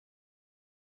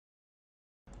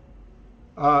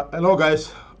Hello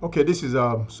guys. Okay, this is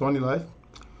Sunny Life.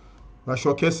 We're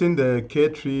showcasing the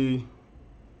K3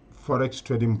 Forex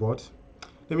trading bot.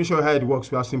 Let me show you how it works.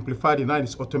 We have simplified it now.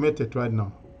 It's automated right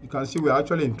now. You can see we're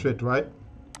actually in trade, right?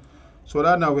 So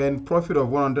right now we're in profit of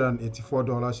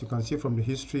 $184. You can see from the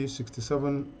history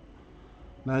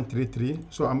 67,933.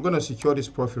 So I'm going to secure this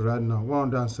profit right now,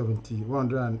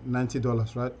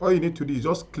 $190, right? All you need to do is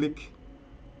just click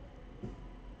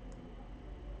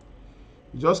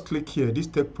here, this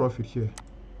take profit here,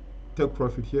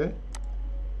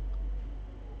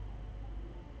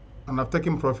 and I've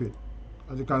taken profit.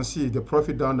 As you can see, the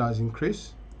profit down there has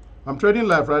increased. I'm trading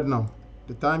live right now.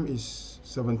 The time is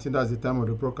 17, that's the time of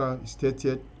the broker. It's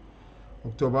 30th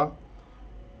October.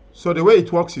 So the way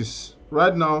it works is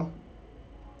right now,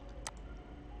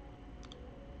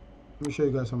 let me show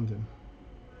you guys something.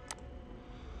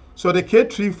 So the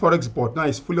K3Forex-Bot now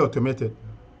is fully automated.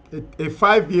 A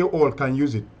 5-year-old can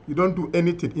use it. You don't do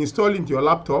anything. Install it into your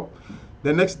laptop.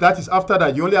 The next, that is after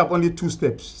that, you only have only 2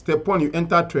 steps. Step 1, you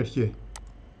enter trade here.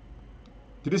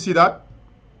 Did you see that?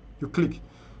 You click.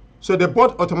 So the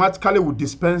bot automatically will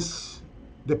dispense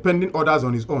the pending orders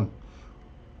on its own.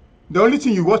 The only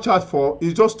thing you watch out for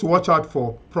is just to watch out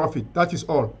for profit. That is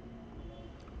all.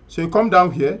 So you come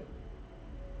down here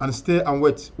and stay and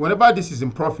wait. Whenever this is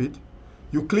in profit,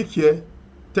 you click here,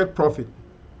 take profit,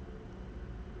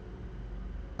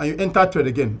 and you enter trade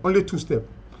again. Only 2 steps.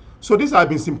 So this has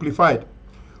been simplified.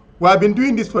 We have been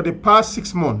doing this for the past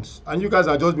 6 months, and you guys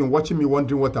have just been watching me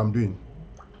wondering what I'm doing.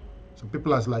 Some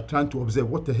people are like trying to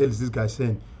observe, what the hell is this guy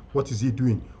saying? What is he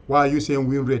doing? Why are you saying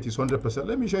win rate is 100%?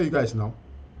 Let me show you guys now.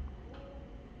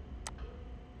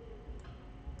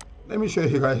 Let me show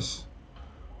you guys.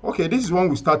 Okay, this is when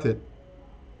we started.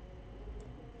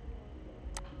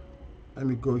 Let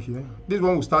me go here. This is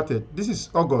when we started. This is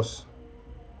August.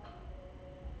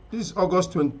 This is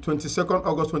August 22nd,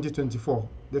 August 2024.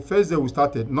 The first day we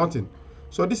started, nothing.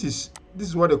 So this is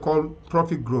what they call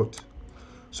profit growth.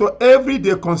 So every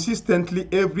day, consistently,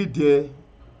 every day,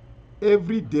 if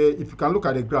you can look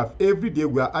at the graph, every day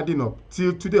we are adding up.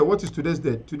 Till today, what is today's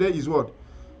date? Today is what?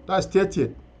 That's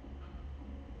 30th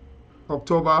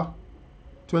October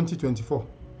 2024.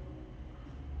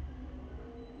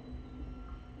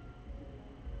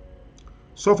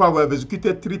 So far, we have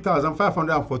executed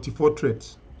 3,544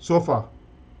 trades. So far.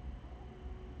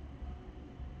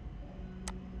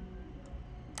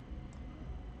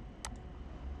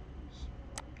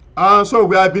 So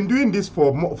we have been doing this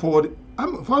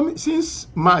since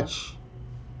March.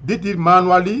 Did it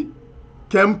manually,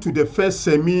 came to the first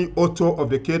semi-auto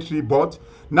of the K3 bot.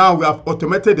 Now we have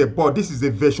automated the bot. This is the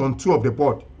version 2 of the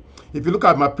bot. If you look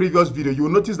at my previous video, you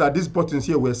will notice that these buttons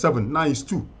here were 7. Now it's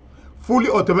 2. Fully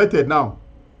automated now.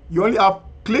 You only have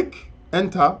click,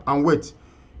 enter, and wait.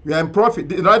 You are in profit.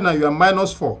 Right now, you are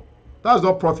 -4. That's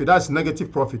not profit. That's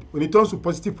negative profit. When it turns to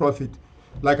positive profit,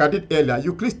 like I did earlier,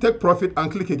 you click take profit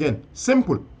and click again.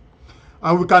 Simple.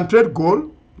 And we can trade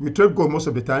gold. We trade gold most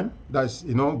of the time. That's,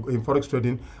 in Forex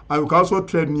trading. And we can also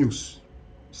trade news.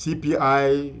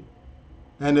 CPI,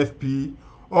 NFP,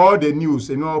 all the news.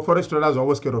 Forex traders are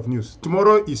always scared of news.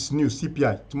 Tomorrow is news,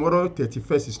 CPI. Tomorrow,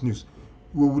 31st is news.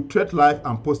 We will trade live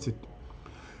and post it.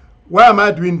 Why am I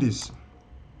doing this?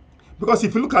 Because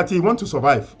if you look at it, you want to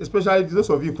survive, especially those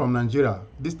of you from Nigeria,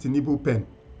 this Tinubu pen.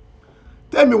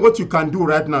 Tell me what you can do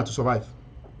right now to survive.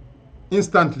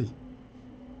 Instantly.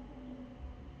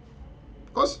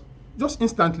 Because just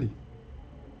instantly.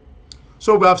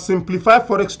 So we have simplified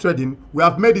Forex trading. We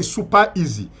have made it super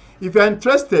easy. If you're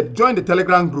interested, join the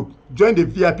Telegram group, join the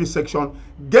VIP section,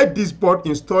 get this bot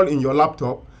installed in your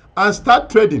laptop, and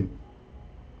start trading.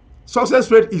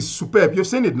 Success rate is superb. You've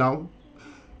seen it now.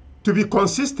 To be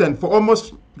consistent for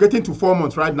almost getting to 4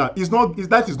 months right now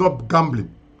that is not gambling.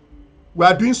 We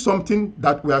are doing something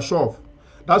that we are sure of.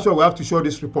 That's why we have to show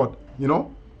this report.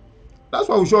 That's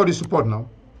why we show this report now.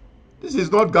 This is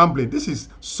not gambling. This is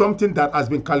something that has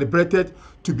been calibrated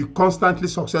to be constantly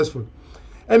successful.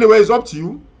 Anyway, it's up to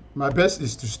you. My best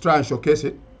is to try and showcase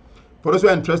it. For those who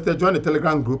are interested, join the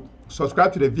Telegram group,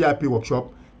 subscribe to the VIP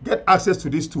workshop, get access to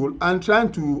this tool, and trying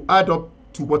to add up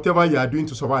to whatever you are doing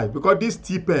to survive. Because this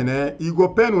T-pen, you go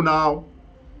pen now.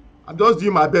 I'm just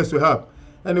doing my best to help.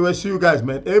 Anyway, see you guys,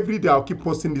 man. Every day I'll keep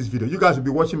posting this video. You guys will be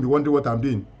watching me, wondering what I'm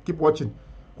doing. Keep watching.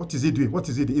 What is he doing? What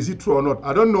is it? Is it true or not?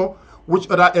 I don't know which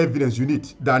other evidence you need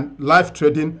than live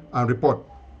trading and report.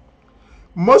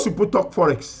 Most people talk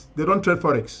Forex. They don't trade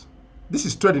Forex. This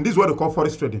is trading. This is what they call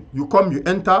Forex trading. You come, you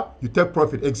enter, you take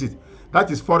profit, exit. That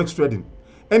is Forex trading.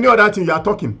 Any other thing you are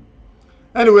talking.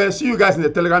 Anyway, see you guys in the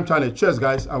Telegram channel. Cheers,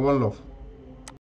 guys, and one love.